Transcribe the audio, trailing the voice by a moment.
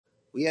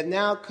We have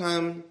now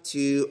come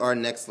to our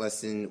next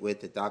lesson with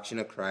the Doctrine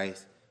of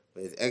Christ,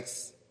 with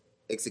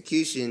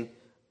execution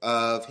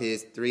of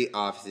his three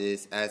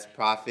offices as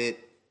prophet,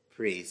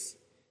 priest,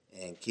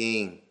 and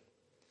king.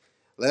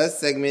 Let us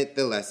segment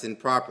the lesson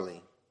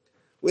properly.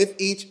 With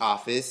each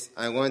office,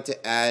 I want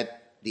to add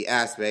the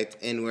aspect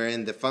and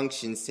wherein the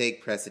functions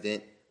take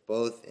precedent,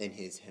 both in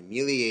his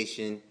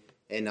humiliation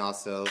and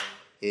also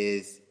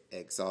his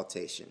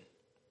exaltation.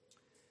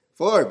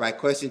 For by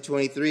question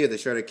 23 of the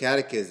Shorter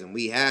Catechism,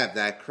 we have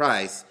that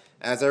Christ,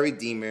 as our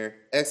Redeemer,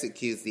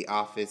 executes the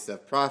office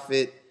of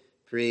prophet,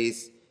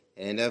 priest,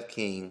 and of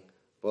king,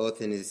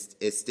 both in his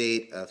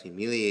estate of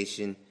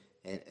humiliation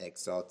and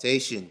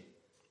exaltation.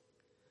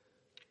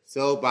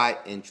 So by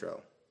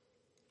intro,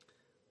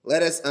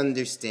 let us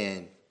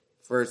understand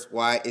first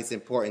why it's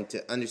important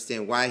to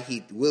understand why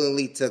he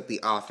willingly took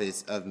the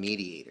office of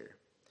mediator.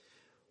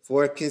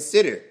 For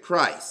consider,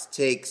 Christ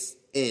takes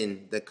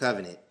in the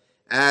covenant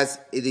as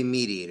the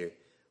mediator,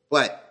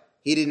 but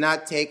he did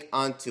not take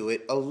onto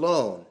it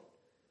alone,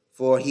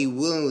 for he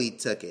willingly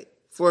took it.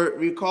 For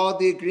recall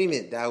the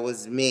agreement that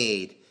was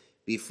made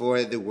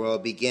before the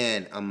world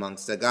began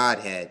amongst the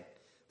Godhead.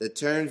 The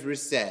terms were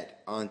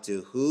set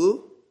unto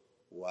who,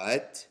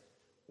 what,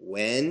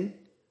 when,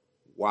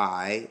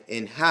 why,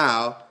 and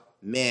how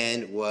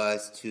man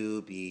was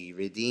to be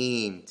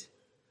redeemed.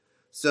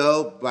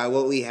 So, by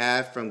what we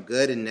have from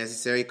good and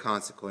necessary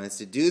consequence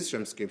deduced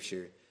from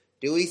Scripture,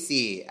 do we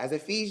see, as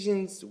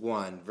Ephesians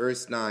 1,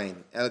 verse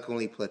 9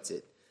 eloquently puts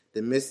it,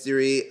 the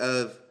mystery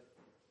of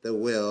the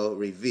will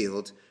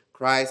revealed,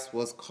 Christ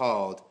was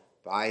called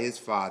by his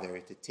Father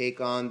to take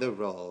on the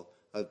role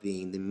of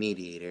being the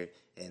mediator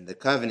in the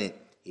covenant.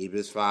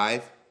 Hebrews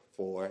 5,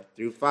 4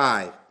 through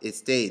 5, it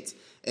states,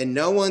 and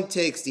no one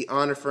takes the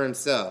honor for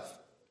himself,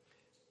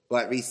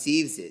 but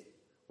receives it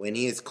when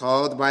he is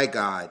called by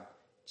God,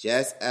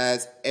 just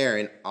as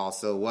Aaron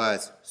also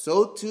was.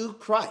 So too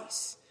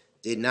Christ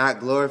did not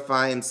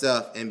glorify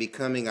himself in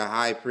becoming a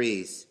high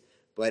priest,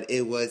 but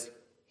it was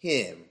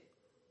him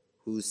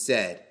who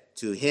said,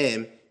 to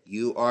him,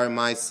 you are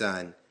my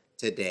son,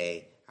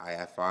 today I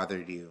have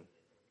fathered you.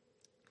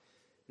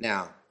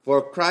 Now,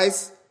 for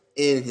Christ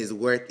in his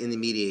work in the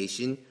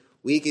mediation,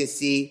 we can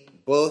see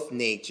both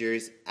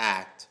natures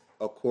act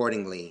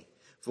accordingly.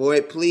 For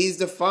it pleased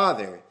the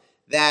Father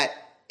that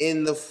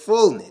in the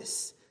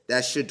fullness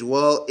that should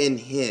dwell in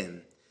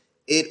him,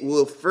 it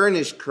will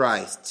furnish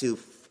Christ to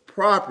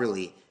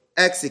properly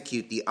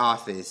execute the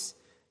office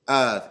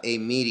of a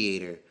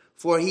mediator,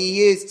 for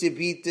he is to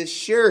be the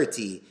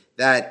surety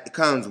that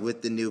comes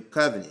with the new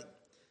covenant.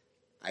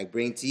 I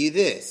bring to you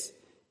this,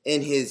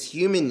 in his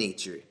human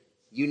nature,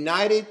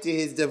 united to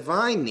his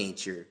divine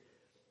nature.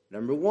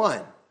 Number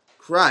one,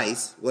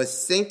 Christ was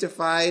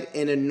sanctified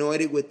and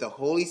anointed with the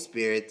Holy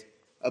Spirit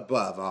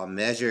above all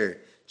measure.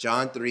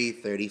 John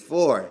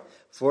 3:34.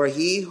 For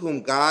he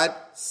whom God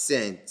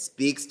sent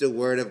speaks the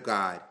word of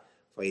God,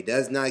 for he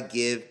does not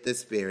give the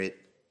Spirit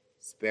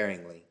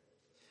sparingly.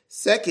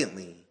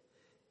 Secondly,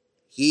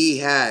 he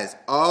has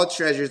all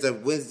treasures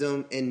of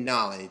wisdom and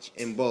knowledge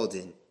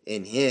emboldened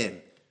in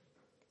him.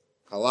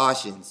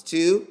 Colossians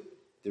 2,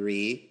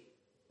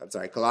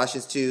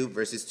 verses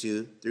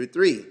 2 through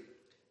 3.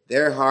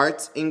 Their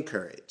hearts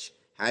encourage,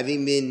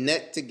 having been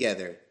knit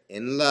together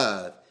in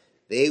love,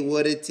 they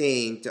would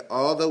attain to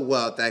all the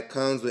wealth that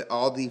comes with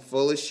all the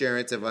full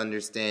assurance of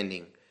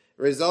understanding,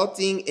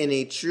 resulting in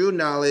a true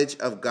knowledge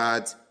of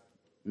God's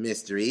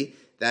mystery,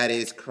 that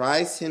is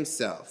Christ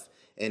himself,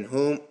 in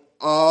whom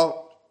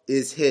all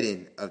is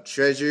hidden of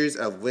treasures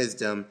of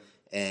wisdom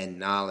and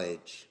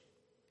knowledge.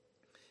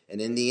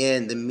 And in the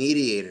end, the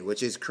mediator,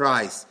 which is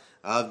Christ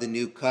of the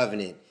new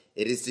covenant,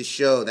 it is to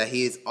show that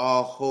he is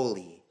all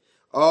holy,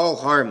 all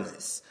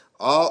harmless,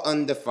 all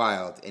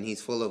undefiled, and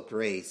he's full of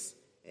grace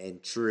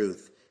and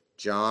truth.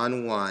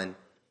 John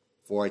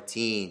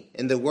 1:14.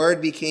 And the Word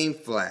became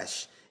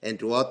flesh and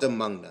dwelt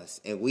among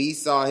us, and we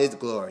saw his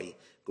glory,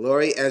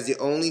 glory as the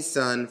only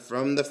Son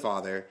from the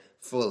Father,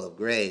 full of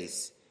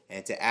grace.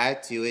 And to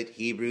add to it,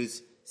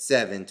 Hebrews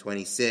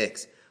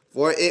 7:26.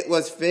 For it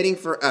was fitting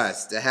for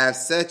us to have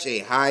such a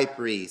high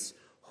priest,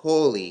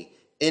 holy,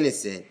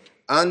 innocent,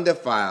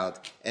 undefiled,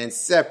 and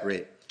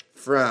separate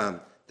from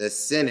the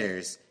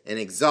sinners, and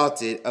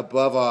exalted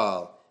above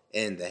all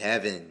in the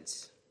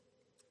heavens.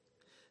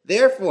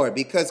 Therefore,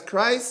 because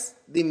Christ,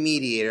 the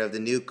mediator of the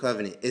new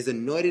covenant, is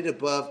anointed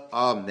above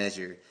all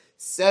measure,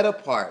 set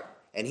apart,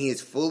 and he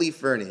is fully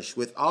furnished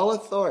with all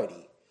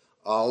authority,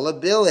 all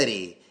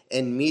ability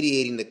in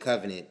mediating the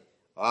covenant,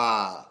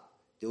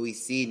 do we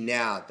see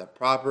now the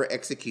proper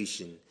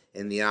execution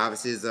in the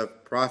offices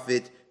of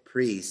prophet,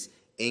 priest,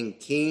 and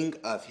king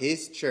of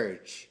his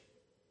church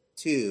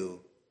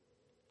to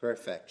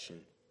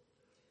perfection.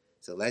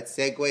 So let's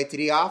segue to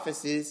the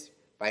offices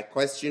by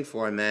question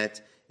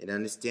format and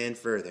understand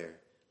further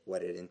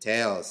what it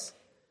entails.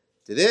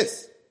 To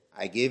this,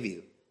 I give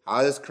you,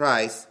 how does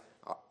Christ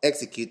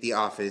execute the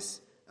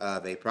office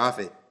of a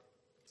prophet?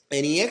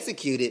 And he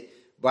executed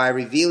by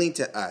revealing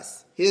to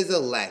us, his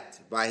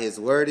elect, by his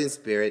word and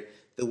spirit,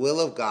 the will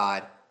of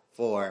God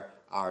for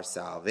our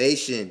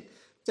salvation.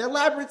 To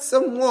elaborate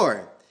some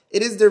more,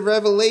 it is the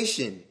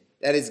revelation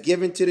that is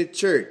given to the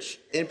church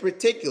in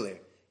particular,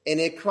 and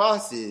it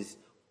crosses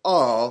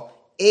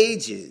all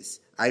ages.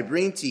 I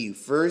bring to you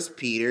 1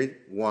 Peter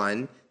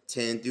 1,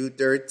 10 through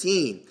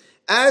 13.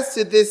 As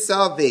to this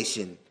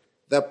salvation,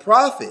 the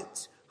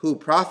prophets who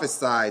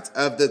prophesied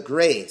of the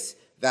grace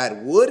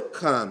that would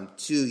come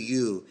to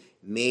you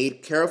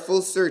made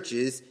careful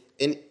searches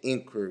and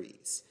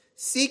inquiries,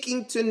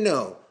 seeking to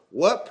know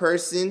what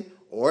person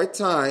or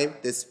time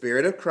the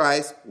Spirit of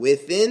Christ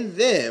within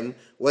them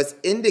was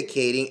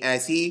indicating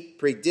as he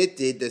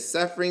predicted the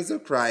sufferings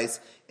of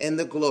Christ and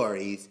the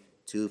glories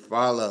to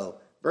follow.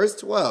 Verse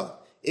 12,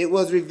 it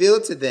was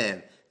revealed to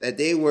them that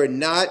they were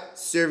not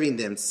serving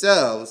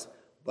themselves,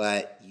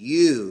 but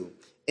you,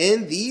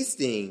 in these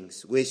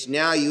things which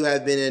now you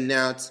have been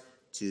announced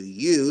to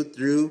you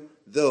through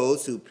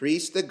those who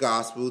preach the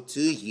gospel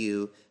to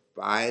you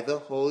by the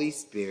Holy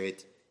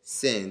Spirit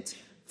sent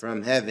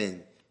from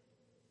heaven.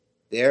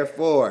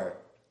 Therefore,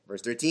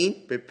 verse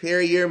 13,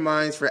 prepare your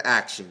minds for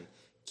action.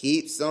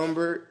 Keep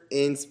sober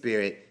in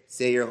spirit.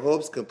 Set your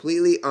hopes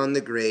completely on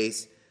the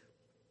grace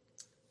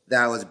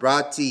that was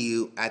brought to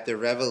you at the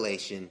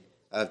revelation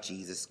of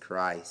Jesus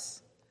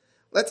Christ.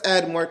 Let's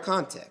add more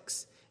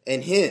context.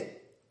 In him,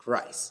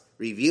 Christ,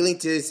 revealing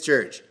to his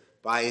church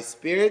by his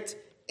Spirit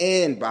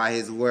and by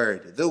his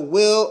word the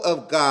will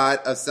of God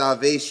of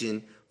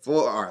salvation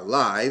for our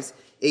lives,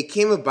 it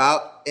came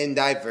about in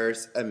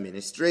diverse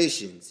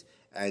administrations,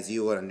 as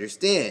you will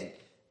understand.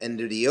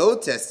 Under the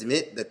Old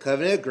Testament, the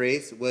covenant of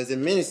grace was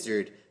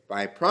administered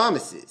by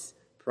promises,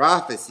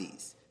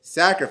 prophecies,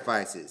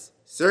 sacrifices,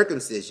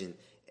 circumcision,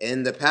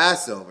 and the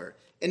Passover,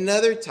 and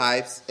other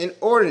types and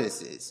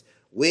ordinances,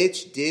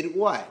 which did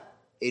what?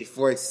 It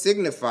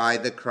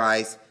signified the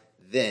Christ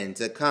then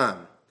to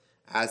come.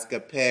 As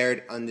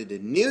compared under the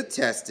New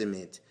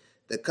Testament,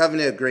 the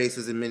covenant of grace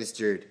was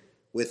administered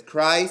with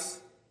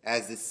Christ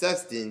as the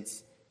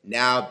substance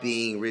now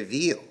being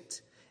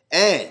revealed.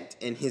 And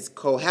in his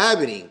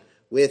cohabiting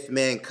with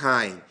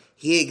mankind,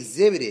 he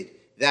exhibited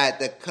that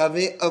the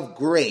covenant of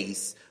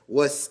grace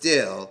was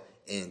still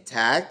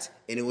intact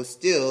and it was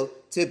still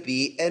to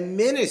be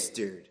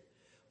administered.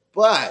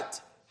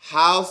 But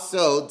how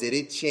so did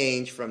it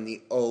change from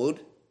the old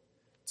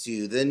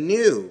to the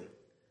new?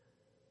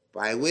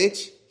 By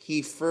which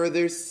he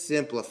further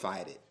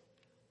simplified it.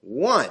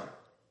 One,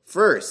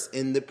 first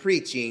in the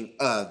preaching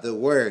of the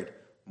word.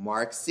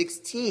 Mark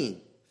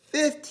 16,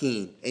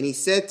 15. And he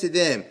said to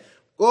them,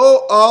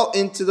 go all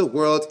into the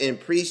world and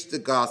preach the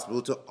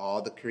gospel to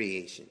all the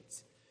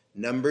creations.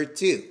 Number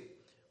 2,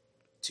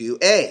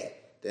 2a,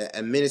 the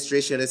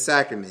administration of the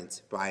sacraments.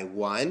 By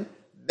 1,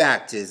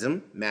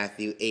 baptism,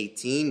 Matthew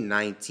 18,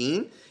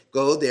 19.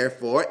 Go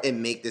therefore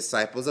and make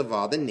disciples of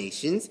all the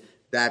nations,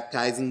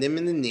 baptizing them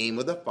in the name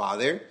of the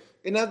Father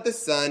and of the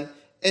Son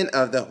and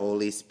of the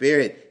Holy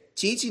Spirit,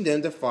 teaching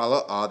them to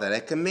follow all that I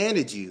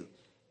commanded you.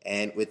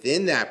 And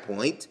within that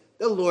point,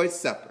 the Lord's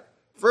Supper.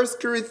 1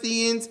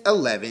 Corinthians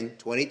 11,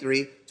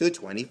 23 to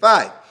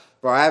 25.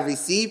 For I have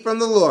received from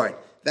the Lord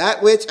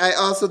that which I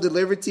also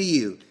delivered to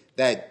you,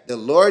 that the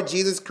Lord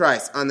Jesus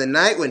Christ, on the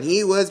night when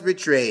he was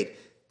betrayed,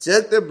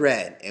 took the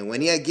bread, and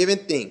when he had given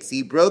thanks,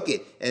 he broke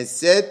it and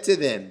said to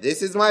them,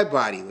 this is my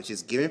body, which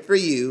is given for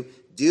you.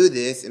 Do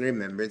this in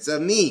remembrance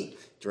of me.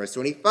 Verse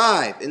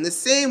 25, in the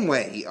same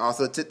way, he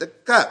also took the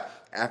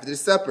cup after the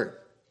supper,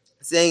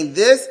 saying,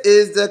 this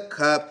is the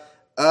cup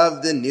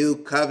of the new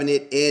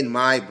covenant in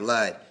my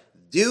blood.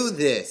 Do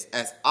this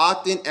as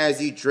often as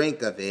you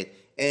drink of it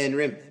in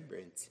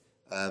remembrance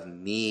of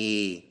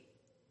me.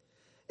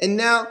 And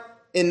now,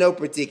 in no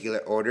particular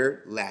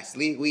order,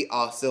 lastly, we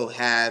also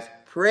have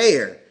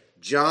prayer.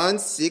 John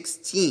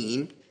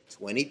 16,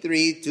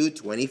 23 to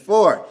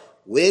 24,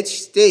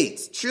 which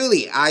states,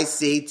 truly I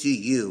say to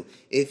you,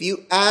 if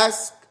you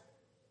ask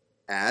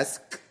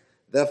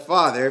the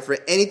Father for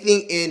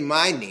anything in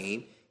my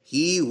name,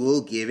 he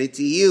will give it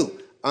to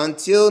you.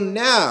 Until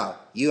now,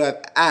 you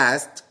have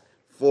asked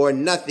for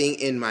nothing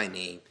in my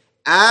name.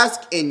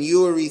 Ask and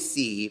you will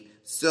receive,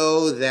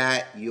 so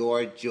that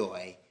your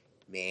joy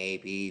may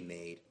be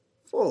made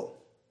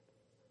full.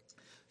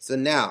 So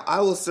now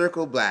I will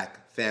circle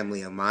back,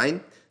 family of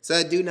mine, so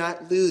I do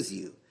not lose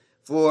you.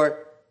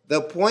 For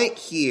the point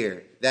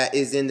here that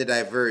is in the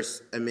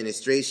diverse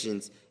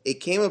administrations, it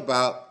came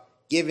about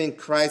given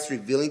Christ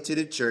revealing to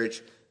the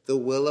church the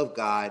will of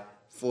God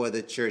for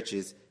the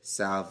church's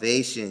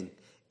salvation.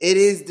 It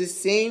is the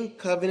same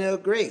covenant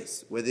of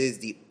grace, whether it is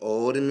the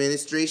old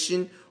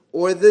administration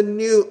or the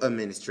new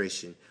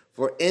administration.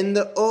 For in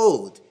the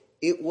old,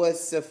 it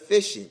was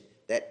sufficient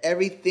that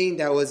everything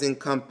that was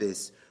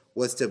encompassed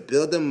was to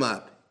build them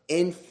up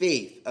in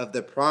faith of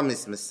the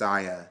promised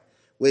Messiah,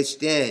 which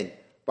then,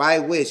 by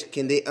which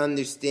can they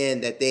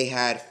understand that they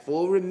had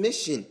full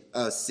remission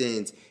of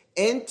sins,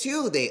 and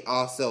too they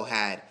also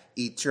had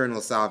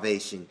eternal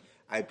salvation.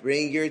 I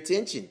bring your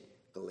attention,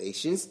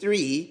 Galatians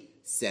 3,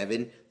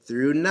 7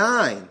 through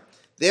 9.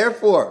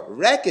 Therefore,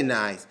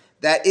 recognize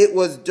that it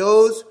was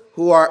those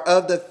who are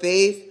of the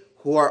faith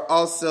who are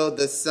also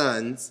the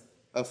sons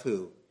of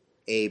who?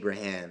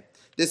 Abraham.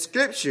 The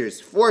scriptures,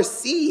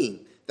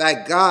 foreseeing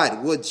that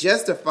God would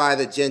justify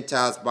the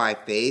Gentiles by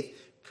faith,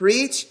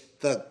 preach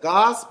the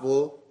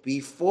gospel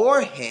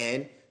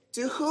beforehand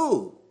to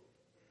who?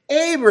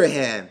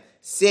 Abraham,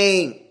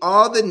 saying,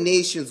 all the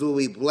nations will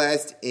be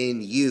blessed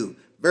in you.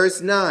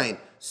 Verse 9,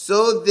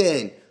 so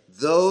then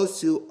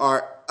those who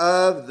are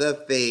of the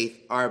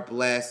faith are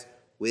blessed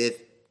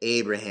with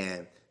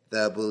Abraham,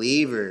 the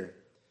believer.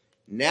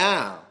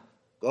 Now,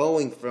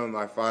 going from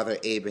our father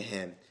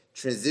Abraham,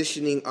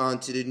 transitioning on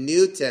to the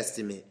New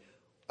Testament,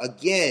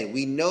 again,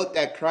 we note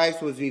that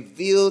Christ was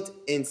revealed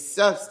in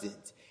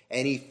substance,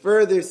 and he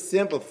further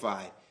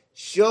simplified,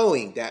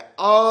 showing that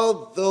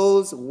all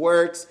those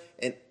works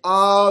and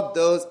all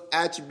those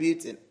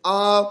attributes and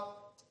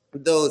all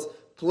those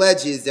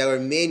pledges that were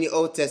made in the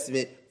Old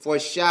Testament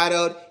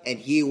foreshadowed, and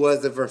he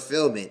was the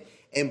fulfillment.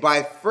 And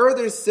by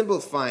further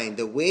simplifying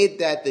the way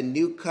that the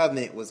new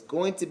covenant was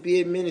going to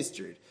be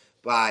administered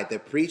by the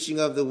preaching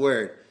of the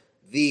word,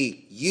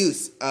 the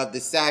use of the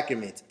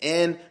sacraments,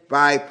 and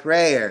by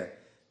prayer,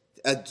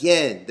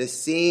 again, the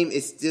same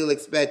is still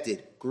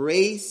expected.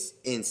 Grace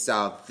and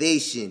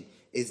salvation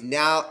is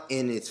now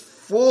in its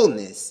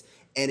fullness,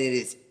 and it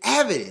is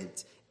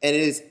evident, and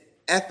it is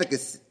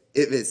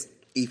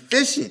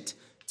efficient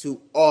to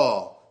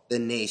all the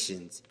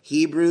nations.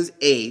 Hebrews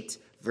 8,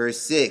 verse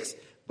 6.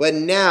 But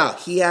now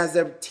he has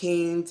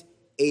obtained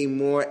a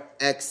more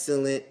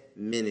excellent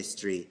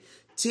ministry,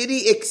 to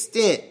the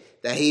extent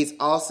that he is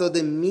also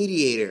the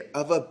mediator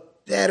of a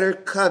better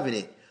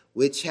covenant,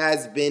 which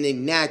has been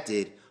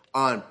enacted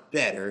on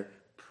better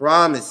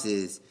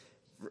promises.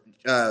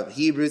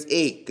 Hebrews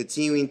 8,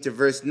 continuing to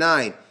verse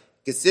 9.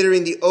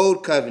 Considering the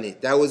old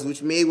covenant, that was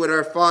which made with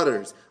our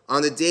fathers,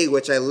 on the day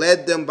which I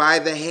led them by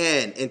the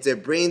hand, and to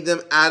bring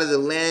them out of the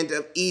land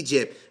of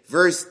Egypt.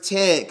 Verse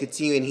 10,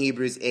 continuing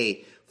Hebrews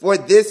 8. For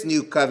this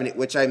new covenant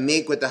which I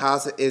make with the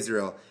house of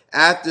Israel,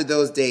 after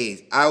those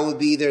days I will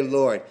be their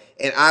Lord,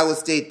 and I will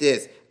state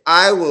this,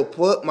 I will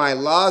put my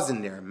laws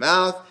in their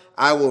mouth,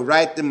 I will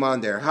write them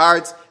on their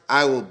hearts,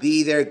 I will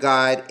be their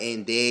God,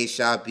 and they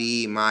shall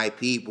be my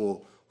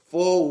people.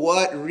 For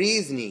what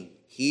reasoning?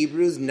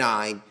 Hebrews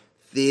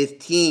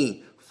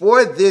 9:15.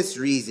 For this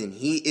reason,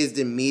 he is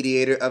the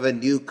mediator of a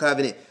new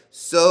covenant,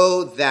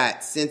 so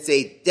that since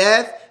a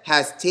death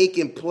has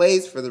taken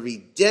place for the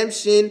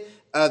redemption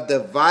of the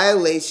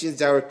violations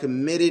that were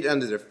committed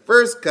under the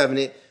first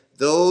covenant,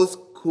 those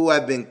who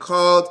have been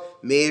called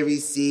may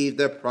receive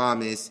the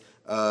promise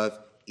of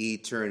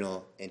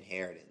eternal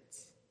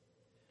inheritance.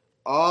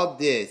 All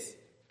this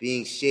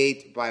being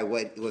shaped by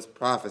what was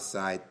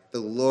prophesied, the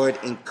Lord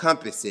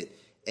encompassed it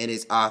in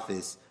his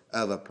office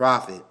of a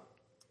prophet.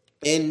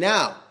 And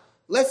now,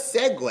 let's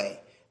segue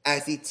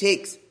as he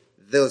takes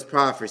those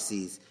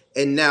prophecies.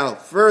 And now,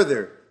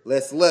 further,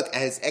 let's look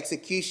at his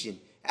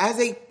execution as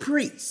a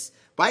priest.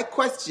 By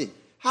question,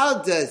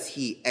 how does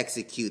he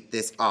execute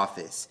this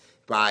office?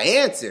 By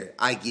answer,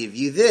 I give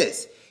you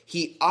this.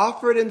 He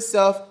offered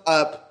himself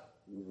up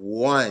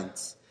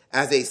once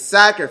as a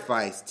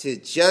sacrifice to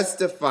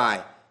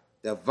satisfy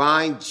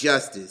divine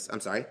justice,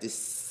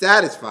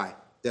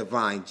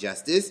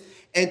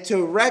 and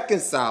to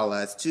reconcile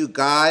us to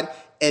God,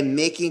 and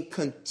making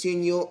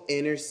continual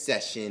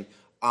intercession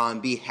on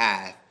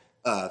behalf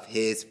of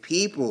his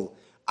people.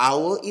 I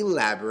will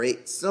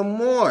elaborate some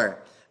more.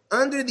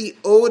 Under the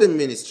old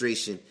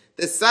administration,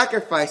 the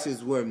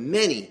sacrifices were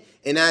many,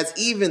 and as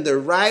even the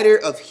writer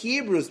of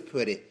Hebrews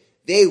put it,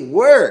 they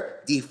were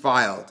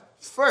defiled.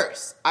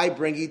 First, I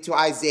bring you to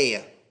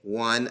Isaiah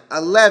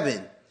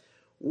 1:11.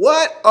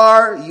 What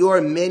are your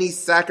many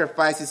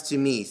sacrifices to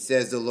me,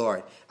 says the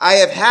Lord? I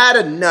have had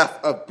enough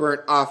of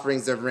burnt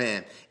offerings of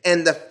ram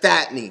and the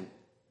fattening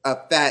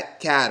of fat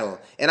cattle,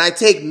 and I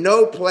take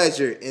no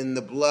pleasure in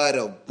the blood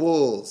of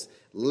bulls,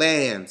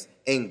 lambs,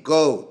 and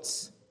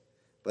goats.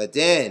 But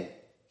then,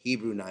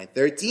 Hebrew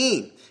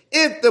 9:13,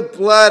 if the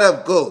blood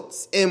of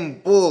goats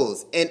and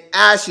bulls and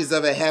ashes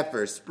of a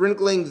heifer,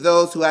 sprinkling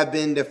those who have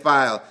been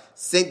defiled,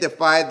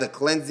 sanctify the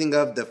cleansing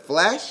of the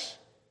flesh?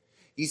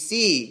 You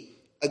see,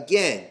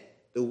 again,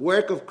 the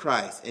work of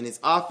Christ and his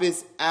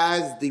office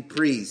as the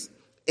priest,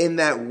 in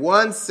that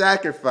one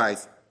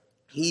sacrifice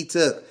he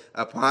took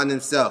upon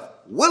himself,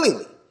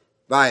 willingly,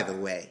 by the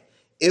way,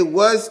 it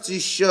was to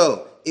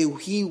show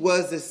he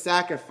was the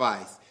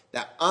sacrifice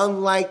that,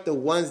 unlike the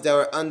ones that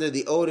were under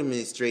the old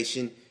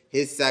administration,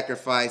 his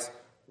sacrifice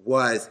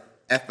was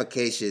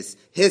efficacious.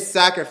 His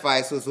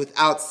sacrifice was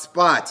without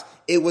spot.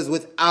 It was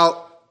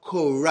without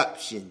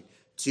corruption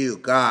to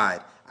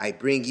God. I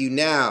bring you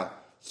now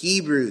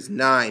Hebrews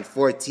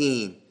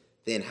 9:14.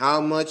 Then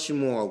how much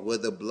more will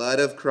the blood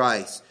of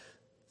Christ,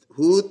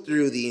 who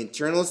through the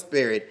eternal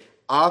Spirit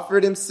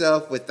offered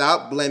himself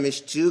without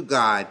blemish to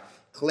God,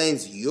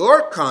 cleanse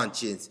your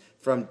conscience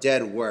from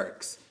dead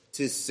works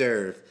to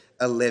serve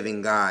a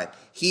living God?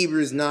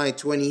 Hebrews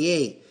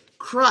 9:28.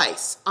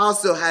 Christ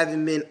also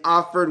having been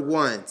offered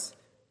once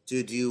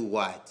to do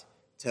what?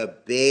 To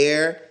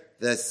bear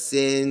the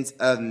sins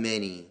of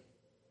many.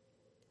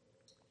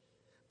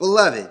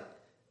 Beloved,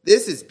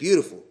 this is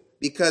beautiful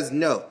Because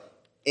note,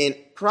 in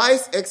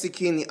Christ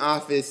executing the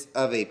office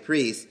of a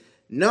priest,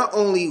 not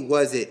only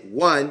was it,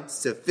 one,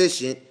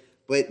 sufficient,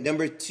 but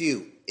number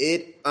two,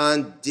 it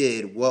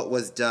undid what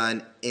was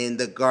done in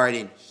the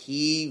garden.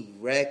 He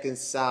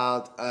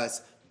reconciled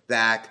us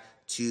back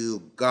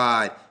to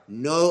God.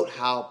 Note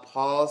how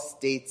Paul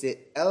states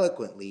it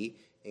eloquently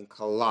in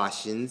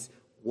Colossians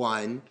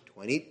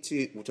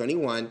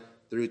 1:21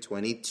 through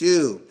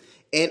 22.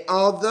 And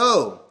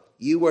although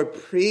you were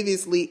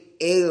previously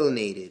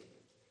alienated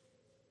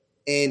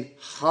and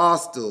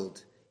hostile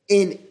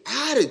in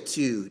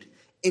attitude,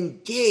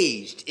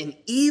 engaged in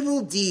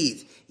evil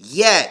deeds,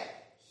 yet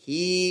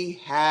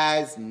he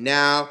has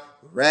now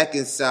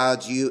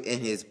reconciled you in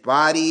his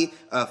body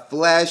of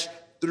flesh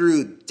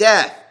through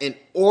death in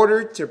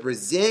order to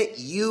present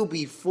you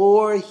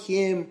before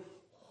him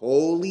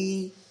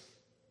holy,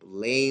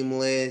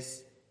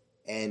 blameless,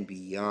 and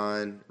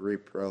beyond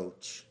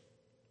reproach.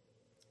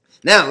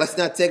 Now, let's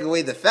not take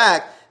away the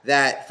fact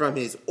that from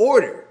his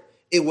order,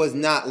 it was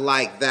not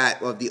like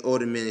that of the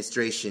old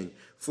administration.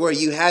 For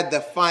you had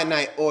the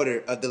finite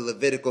order of the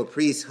Levitical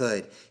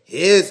priesthood.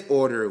 His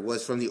order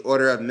was from the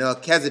order of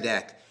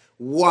Melchizedek.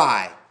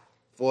 Why?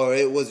 For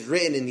it was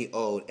written in the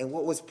old, and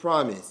what was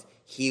promised?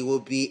 He will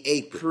be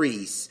a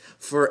priest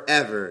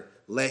forever.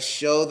 Let's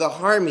show the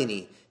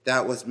harmony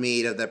that was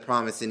made of the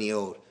promise in the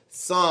old.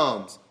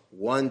 Psalms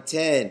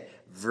 110,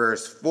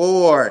 verse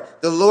 4.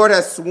 The Lord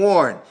has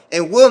sworn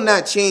and will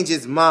not change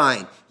his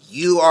mind.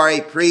 You are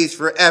a priest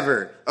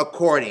forever,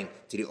 according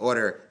to the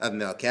order of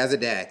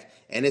Melchizedek.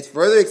 And it's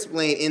further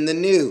explained in the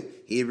new,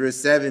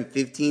 Hebrews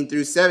 7:15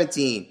 through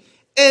 17.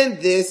 And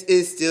this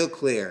is still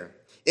clear.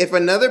 If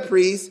another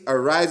priest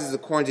arises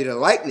according to the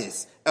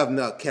likeness of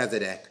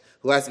Melchizedek,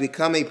 who has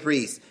become a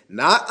priest,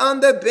 not on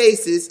the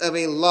basis of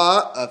a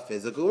law of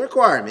physical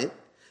requirement,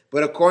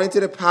 but according to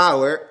the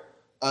power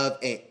of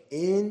an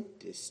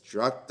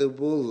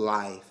indestructible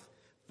life.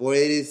 For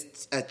it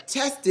is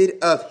attested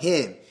of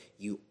him,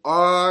 you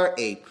are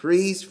a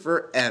priest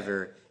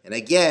forever. And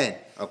again,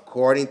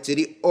 according to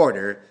the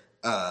order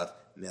of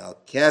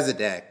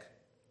Melchizedek.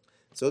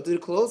 So to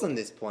close on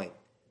this point,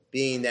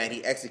 being that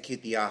he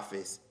execute the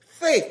office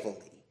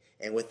faithfully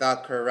and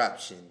without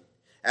corruption,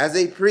 as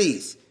a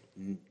priest,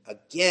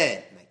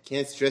 again, I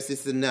can't stress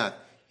this enough,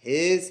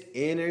 his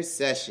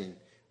intercession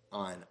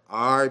on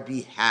our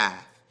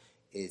behalf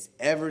is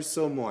ever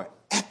so more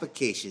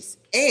efficacious,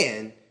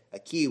 and a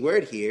key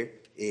word here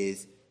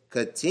is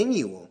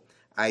continual.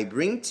 I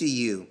bring to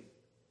you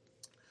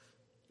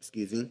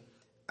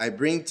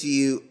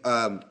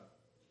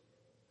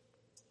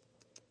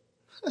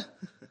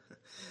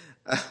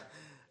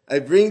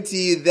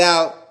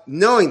thou,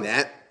 knowing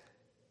that,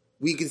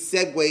 we can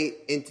segue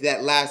into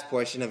that last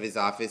portion of his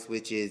office,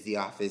 which is the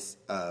office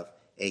of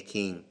a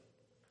king.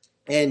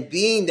 And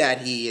being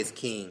that he is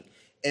king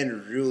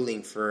and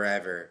ruling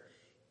forever,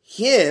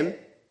 him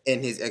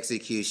and his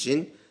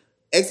execution,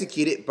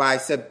 executed by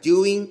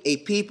subduing a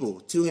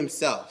people to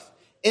himself,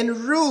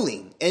 and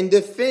ruling and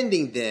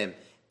defending them,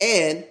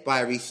 and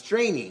by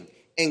restraining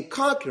and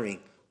conquering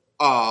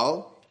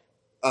all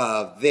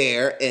of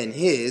their and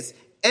his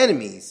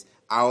enemies.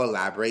 I'll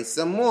elaborate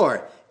some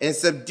more. And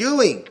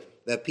subduing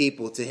the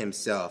people to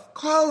himself,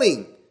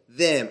 calling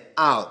them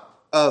out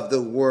of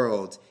the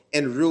world,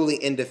 and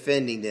ruling and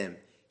defending them.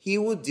 He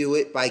will do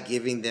it by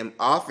giving them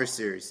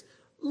officers,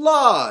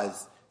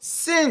 laws,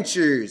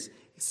 censures,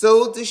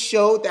 so to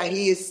show that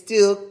he is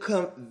still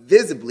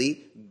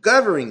visibly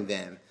governing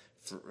them.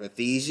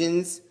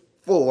 Ephesians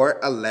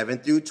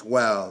 4:11 through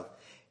 12.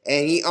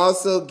 And he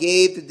also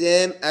gave to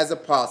them as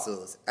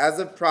apostles, as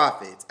of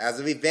prophets, as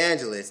of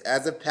evangelists,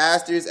 as of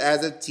pastors,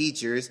 as of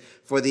teachers,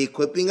 for the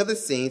equipping of the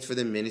saints, for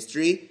the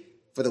ministry,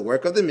 for the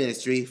work of the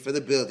ministry, for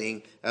the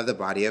building of the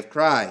body of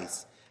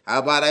Christ. How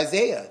about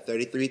Isaiah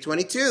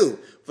 33:22?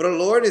 For the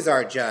Lord is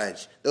our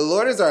judge, the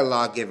Lord is our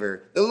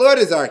lawgiver, the Lord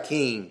is our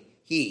king.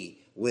 He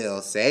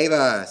will save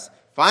us.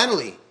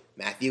 Finally,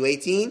 Matthew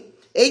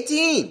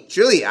 18:18.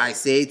 Truly I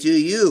say to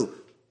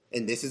you,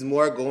 and this is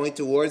more going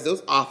towards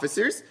those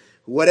officers,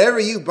 whatever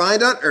you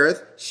bind on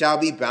earth shall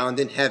be bound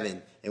in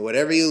heaven, and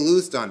whatever you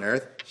loose on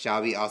earth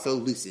shall be also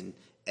loosened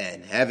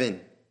in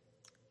heaven.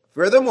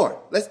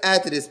 Furthermore, let's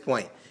add to this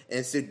point,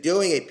 and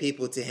subduing a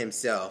people to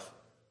himself,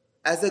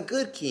 as a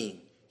good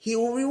king, he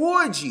will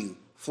reward you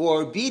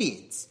for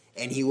obedience,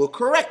 and he will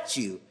correct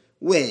you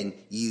when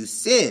you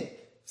sin.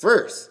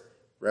 First,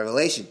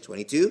 Revelation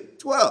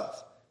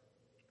 22:12.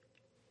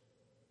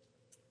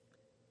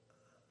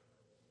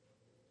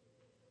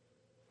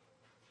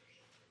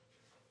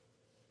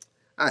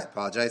 I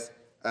apologize.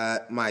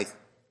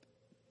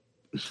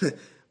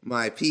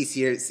 My piece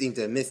here seemed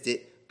to have missed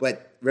it.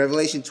 But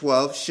Revelation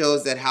 12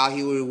 shows that how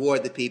he will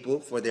reward the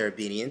people for their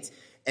obedience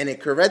and in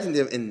correcting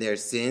them in their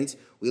sins.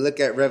 We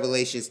look at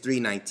Revelations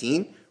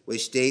 3:19,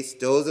 which states,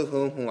 those of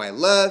whom I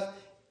love,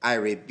 I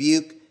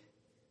rebuke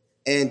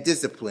and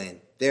discipline.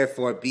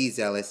 Therefore, be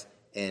zealous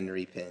and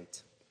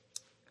repent.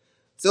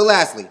 So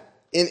lastly,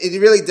 and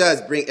it really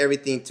does bring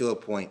everything to a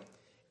point.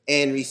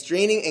 And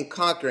restraining and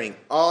conquering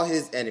all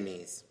his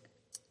enemies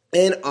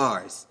and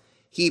ours,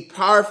 He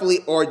powerfully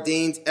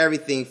ordains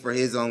everything for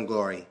his own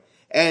glory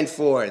and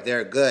for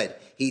their good.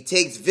 He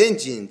takes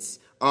vengeance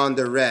on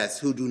the rest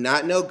who do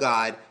not know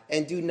God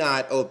and do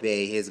not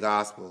obey his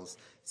gospels.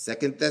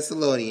 2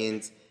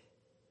 Thessalonians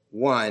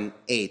 1,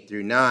 8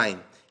 through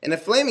 9. And a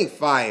flaming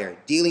fire,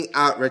 dealing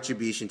out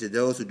retribution to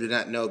those who do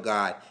not know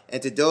God and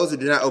to those who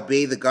do not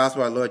obey the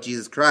gospel of our Lord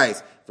Jesus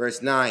Christ.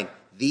 Verse 9,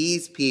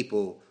 these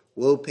people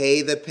will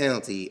pay the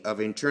penalty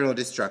of eternal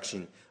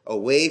destruction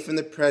away from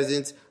the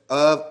presence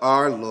of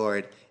our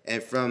Lord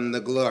and from the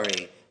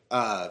glory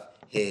of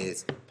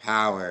his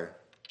power.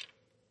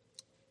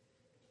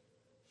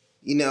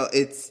 You know,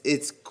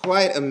 it's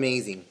quite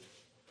amazing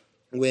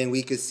when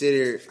we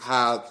consider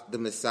how the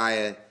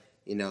Messiah,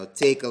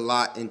 take a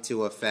lot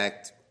into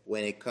effect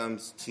when it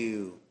comes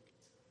to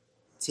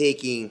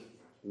taking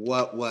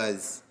what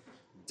was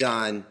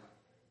done,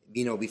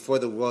 before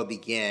the world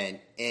began.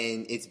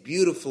 And it's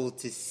beautiful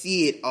to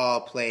see it all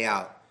play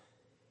out.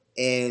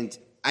 And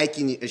I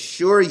can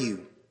assure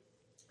you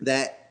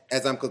that,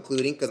 as I'm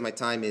concluding, because my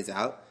time is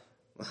out,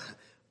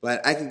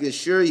 but I can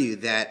assure you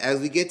that as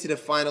we get to the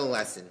final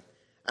lesson,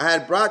 I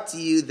had brought to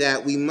you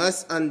that we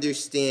must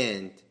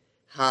understand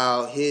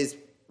how his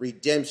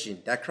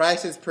redemption, that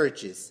Christ has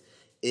purchased,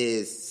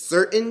 is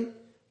certain,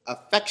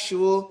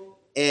 effectual,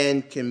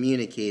 and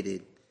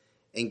communicated.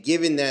 And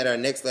given that our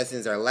next lesson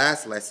is our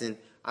last lesson,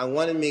 I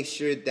want to make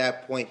sure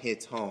that point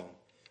hits home.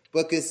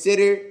 But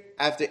consider,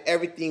 after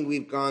everything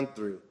we've gone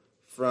through,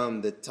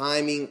 from the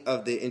timing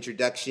of the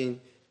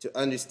introduction to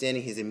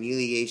understanding his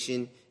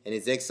humiliation and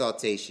his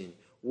exaltation,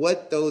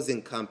 what those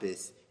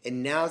encompass,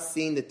 and now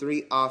seeing the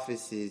three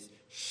offices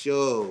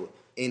show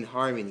in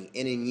harmony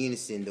and in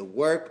unison the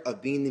work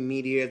of being the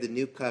mediator of the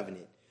new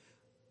covenant.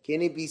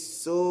 Can it be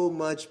so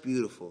much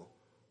beautiful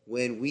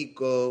when we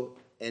go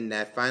in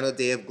that final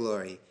day of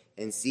glory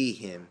and see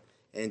him,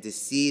 and to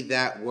see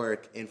that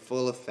work in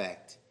full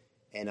effect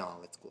and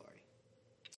all its glory?